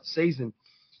to start the season.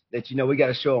 That we got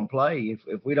to show them play.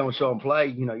 If we don't show them play,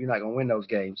 you're not going to win those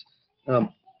games.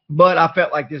 But I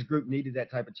felt like this group needed that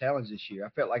type of challenge this year. I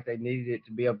felt like they needed it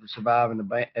to be able to survive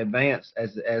and advance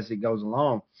as it goes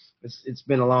along. It's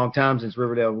been a long time since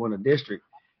Riverdale won a district,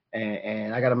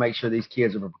 and I got to make sure these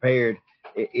kids are prepared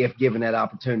if given that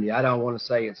opportunity. I don't want to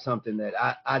say it's something that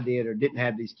I did or didn't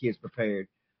have these kids prepared.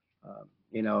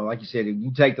 Like you said,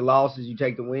 you take the losses, you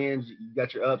take the wins, you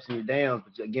got your ups and your downs.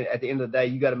 But again, at the end of the day,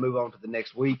 you got to move on to the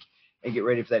next week and get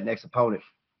ready for that next opponent.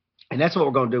 And that's what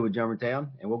we're going to do with Germantown.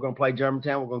 And we're going to play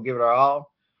Germantown. We're going to give it our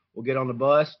all. We'll get on the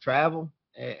bus, travel,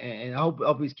 and I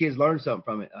hope these kids learn something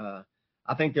from it.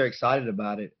 I think they're excited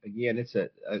about it. Again, it's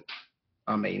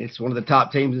it's one of the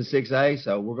top teams in 6A,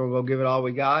 so we're going to go give it all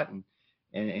we got, and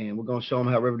we're going to show them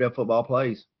how Riverdale football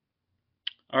plays.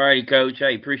 All righty, Coach.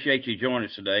 Hey, appreciate you joining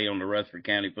us today on the Rutherford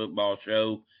County Football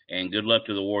Show, and good luck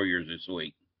to the Warriors this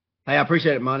week. Hey, I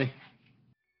appreciate it, Monty.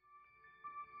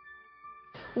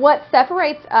 What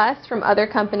separates us from other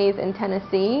companies in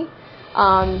Tennessee,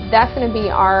 that's going to be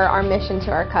our mission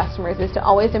to our customers, is to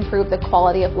always improve the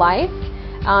quality of life.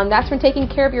 That's from taking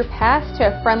care of your past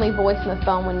to a friendly voice on the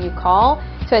phone when you call,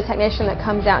 to a technician that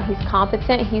comes out, he's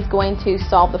competent, he's going to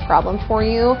solve the problem for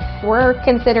you. We're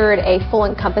considered a full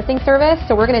encompassing service,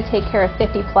 so we're going to take care of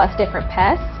 50 plus different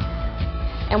pests,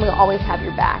 and we'll always have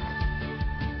your back.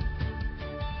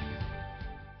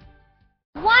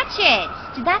 Watch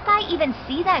it! Did that guy even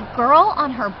see that girl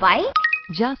on her bike?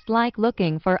 Just like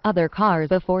looking for other cars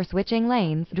before switching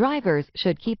lanes, drivers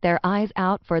should keep their eyes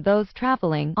out for those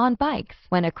traveling on bikes.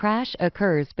 When a crash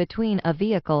occurs between a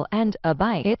vehicle and a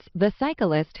bike, it's the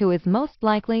cyclist who is most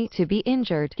likely to be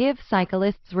injured. Give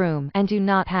cyclists room and do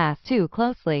not pass too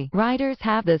closely. Riders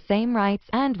have the same rights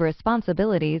and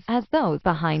responsibilities as those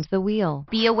behind the wheel.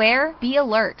 Be aware, be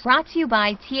alert. Brought to you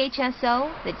by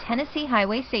THSO, the Tennessee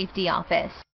Highway Safety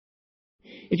Office.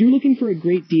 If you're looking for a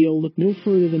great deal, look no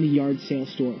further than the Yard Sale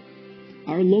Store.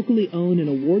 Our locally owned and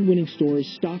award-winning store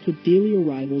is stocked with daily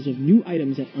arrivals of new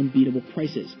items at unbeatable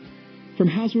prices. From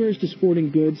housewares to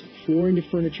sporting goods, flooring to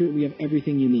furniture, we have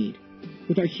everything you need.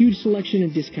 With our huge selection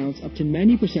and discounts up to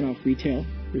 90% off retail,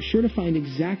 you're sure to find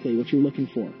exactly what you're looking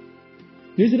for.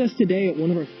 Visit us today at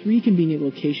one of our 3 convenient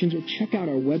locations or check out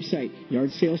our website,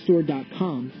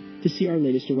 yardsalestore.com, to see our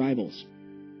latest arrivals.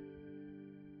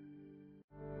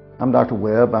 I'm Dr.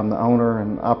 Webb. I'm the owner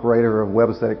and operator of Webb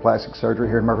Aesthetic Plastic Surgery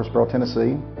here in Murfreesboro,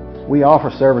 Tennessee. We offer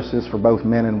services for both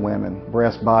men and women,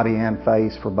 breast, body, and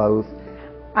face for both.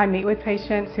 I meet with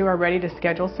patients who are ready to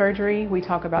schedule surgery. We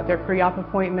talk about their pre-op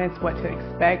appointments, what to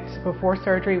expect before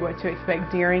surgery, what to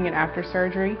expect during and after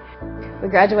surgery. We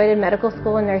graduated medical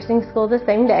school and nursing school the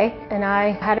same day, and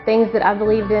I had things that I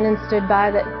believed in and stood by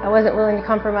that I wasn't willing to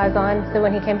compromise on. So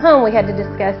when he came home, we had to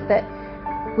discuss that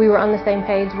we were on the same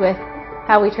page with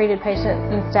how we treated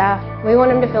patients and staff. We want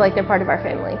them to feel like they're part of our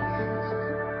family.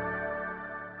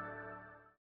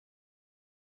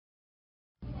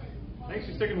 Thanks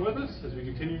for sticking with us as we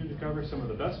continue to cover some of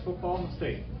the best football in the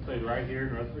state, played right here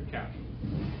in Rutherford County.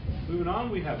 Moving on,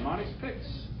 we have Monty's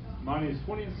picks. Monty is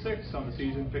 20-6 on the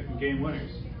season, picking game winners.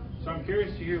 So I'm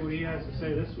curious to hear what he has to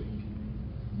say this week.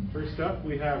 First up,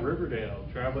 we have Riverdale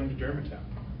traveling to Germantown.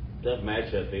 Tough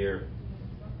matchup here.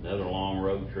 Another long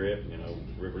road trip. You know,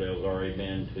 Riverdale's already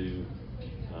been to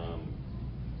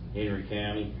Henry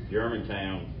County.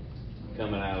 Germantown,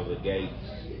 coming out of the gates,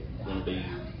 going to be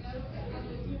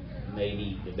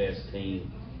maybe the best team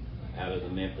out of the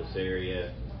Memphis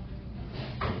area.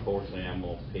 Unfortunately, I'm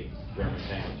going to pick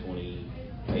Germantown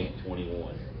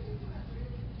 28-21.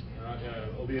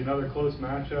 It'll be another close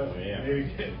matchup. Oh, yeah.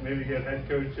 Maybe get head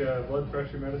coach blood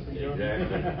pressure medicine going.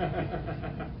 Exactly.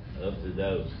 Up to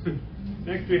those.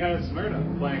 Next, we have Smyrna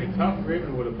playing a tough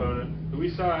Ravenwood opponent who we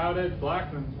saw out-edge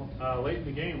Blackman late in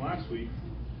the game last week.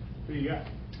 Who you got?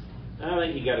 I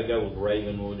think you got to go with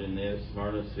Ravenwood in this.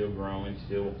 Smyrna's still growing,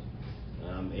 still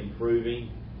improving.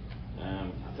 I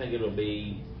think it'll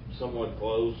be somewhat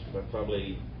close, but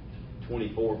probably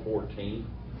 24-14.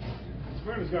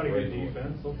 Smyrna's got a good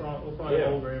defense. They'll probably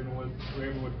hold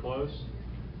Ravenwood close.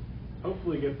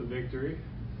 Hopefully get the victory.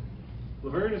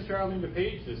 Laverne is traveling to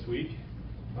Page this week.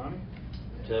 Bonnie?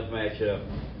 Tough matchup.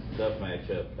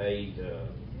 Page,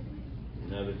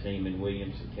 another team in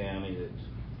Williamson County that's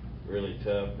really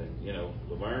tough. And, you know,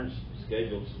 Laverne's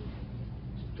schedule's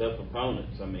tough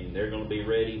opponents. I mean, they're going to be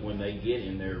ready when they get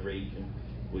in their region,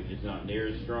 which is not near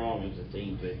as strong as the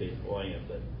teams they've been playing.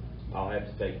 But I'll have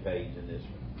to take Page in this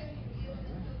one.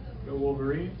 Go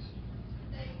Wolverines.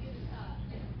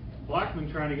 Blackman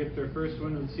trying to get their first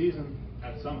win of the season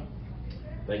at Summit.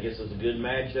 I think this is a good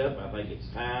matchup. I think it's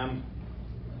time.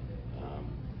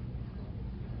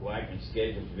 Blackman's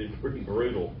schedule's been pretty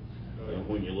brutal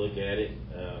when you look at it.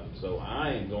 So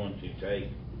I am going to take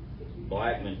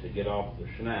Blackman to get off the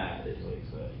schneid, as they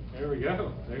say. There we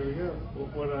go.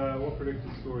 What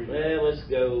predicted score you got? Well, let's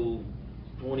go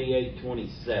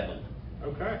 28-27.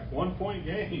 Okay, 1 point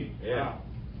game. Yeah. Wow.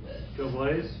 Go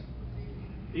Blaze.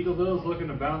 Eagleville's looking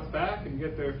to bounce back and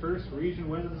get their first region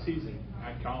win of the season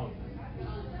at Colony.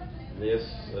 This,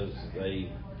 as they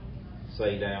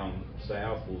say down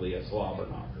south, will be a slobber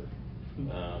knocker.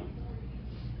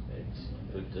 It's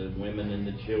put the women and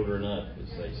the children up, as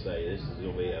they say. This is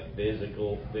going to be a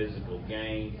physical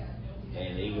game,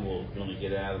 and Eagleville's going to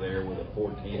get out of there with a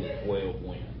 14-12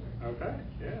 win. Okay,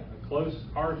 yeah, a close,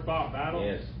 hard-fought battle.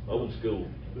 Yes, old school.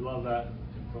 We love that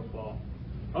in football.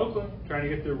 Oakland trying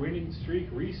to get their winning streak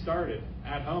restarted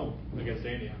at home against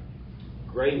Antioch.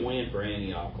 Great win for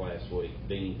Antioch last week,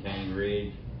 beating Cane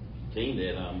Ridge, team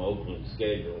that Oakland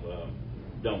scheduled.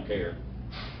 Don't care.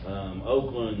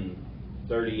 Oakland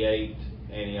 38,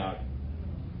 Antioch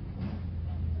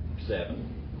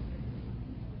 7.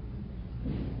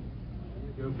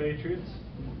 Go Patriots.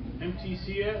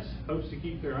 MTCS hopes to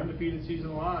keep their undefeated season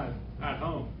alive at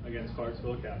home against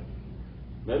Clarksville Academy.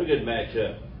 Another good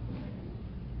matchup.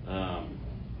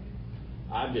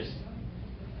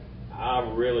 I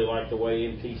really like the way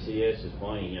MTCS is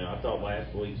playing. You know, I thought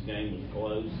last week's game was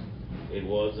close. It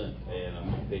wasn't, and I'm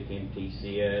going to pick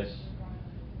MTCS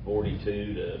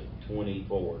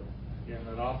 42-24. Yeah,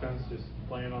 that offense just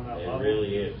playing on that level. It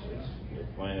really is. They're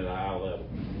playing at a high level.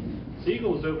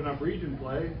 Seagulls open up region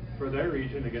play for their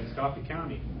region against Coffee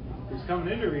County, who's coming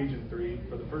into Region 3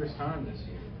 for the first time this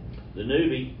year. The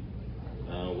newbie,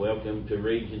 welcome to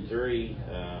Region 3.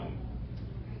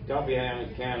 Coffee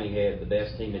County had the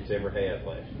best team it's ever had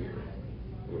last year.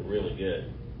 They were really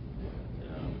good.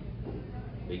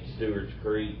 Beat Stewart's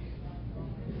Creek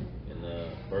in the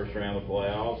first round of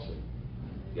playoffs and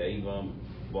gave them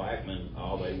Blackman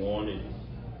all they wanted.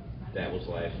 That was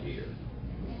last year.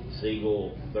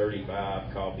 Siegel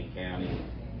 35, Coffee County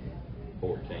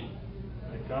 14.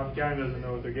 Coffee County doesn't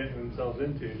know what they're getting themselves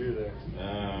into, do they?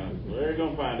 They're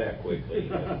going to find out quickly.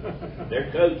 Their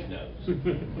coach knows.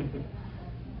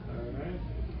 All right.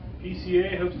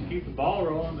 PCA hopes to keep the ball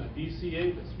rolling at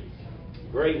DCA this week.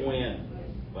 Great win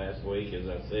last week, as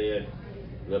I said.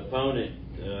 The opponent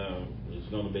is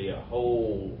going to be a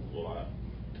whole lot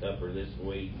tougher this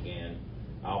week, and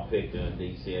I'll pick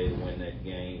DCA to win that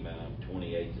game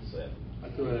 28-7.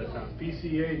 That's the way that sounds.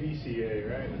 PCA, DCA,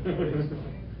 right?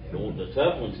 Well, the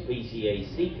tough one's PCA,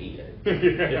 CPA.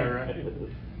 Yeah, right.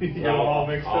 You got all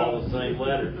mixed up. All the same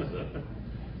letters.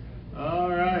 All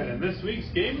right, and this week's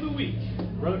Game of the Week.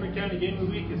 Rutherford County Game of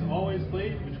the Week is always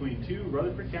played between two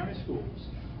Rutherford County schools.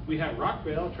 We have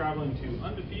Rockvale traveling to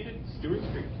undefeated Stewart's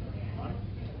Creek. Mike?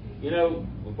 You know,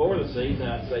 before the season,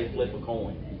 I'd say flip a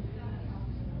coin.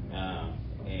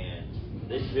 And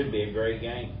this should be a great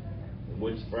game. It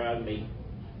wouldn't surprise me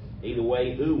either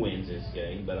way who wins this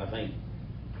game, but I think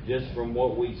just from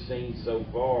what we've seen so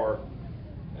far,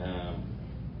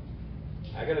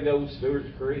 I got to go with Stewart's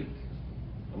Creek.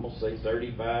 I'm gonna say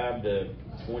 35-28.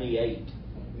 I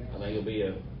think it'll be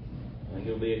a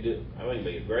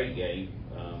great game.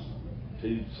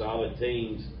 Two solid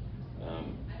teams.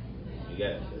 You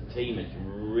got a team that's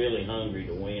really hungry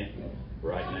to win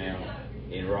right now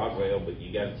in Rockvale, but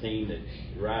you got a team that's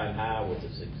riding high with the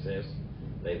success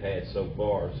they've had so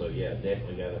far. So yeah,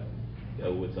 definitely got to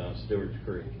go with Stewart's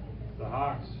Creek. The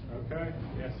Hawks, okay.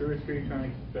 Yeah, Stewart's Creek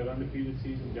trying to keep that undefeated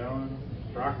season going.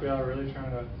 Rockvale really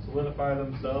trying to solidify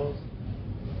themselves.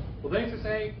 Well,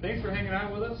 thanks for hanging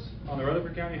out with us on the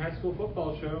Rutherford County High School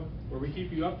Football Show, where we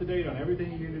keep you up to date on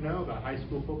everything you need to know about high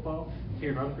school football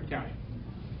here in Rutherford County.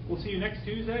 We'll see you next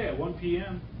Tuesday at 1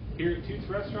 p.m. here at Toots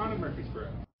Restaurant in Murfreesboro.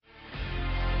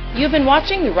 You've been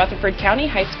watching the Rutherford County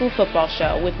High School Football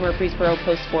Show with Murfreesboro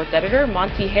Post Sports Editor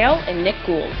Monty Hale and Nick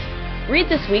Gould. Read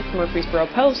this week's Murfreesboro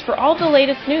Post for all the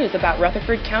latest news about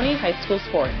Rutherford County high school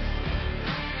sports.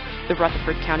 The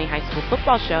Rutherford County High School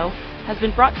Football Show has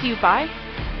been brought to you by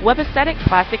Web Aesthetic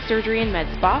Plastic Surgery and Med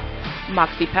Spa,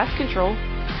 Moxie Pest Control,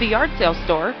 The Yard Sale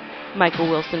Store, Michael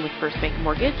Wilson with First Bank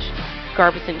Mortgage,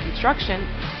 Garbison Construction,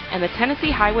 and the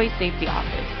Tennessee Highway Safety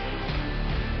Office.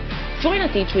 Join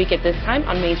us each week at this time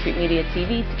on Main Street Media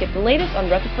TV to get the latest on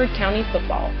Rutherford County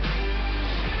football.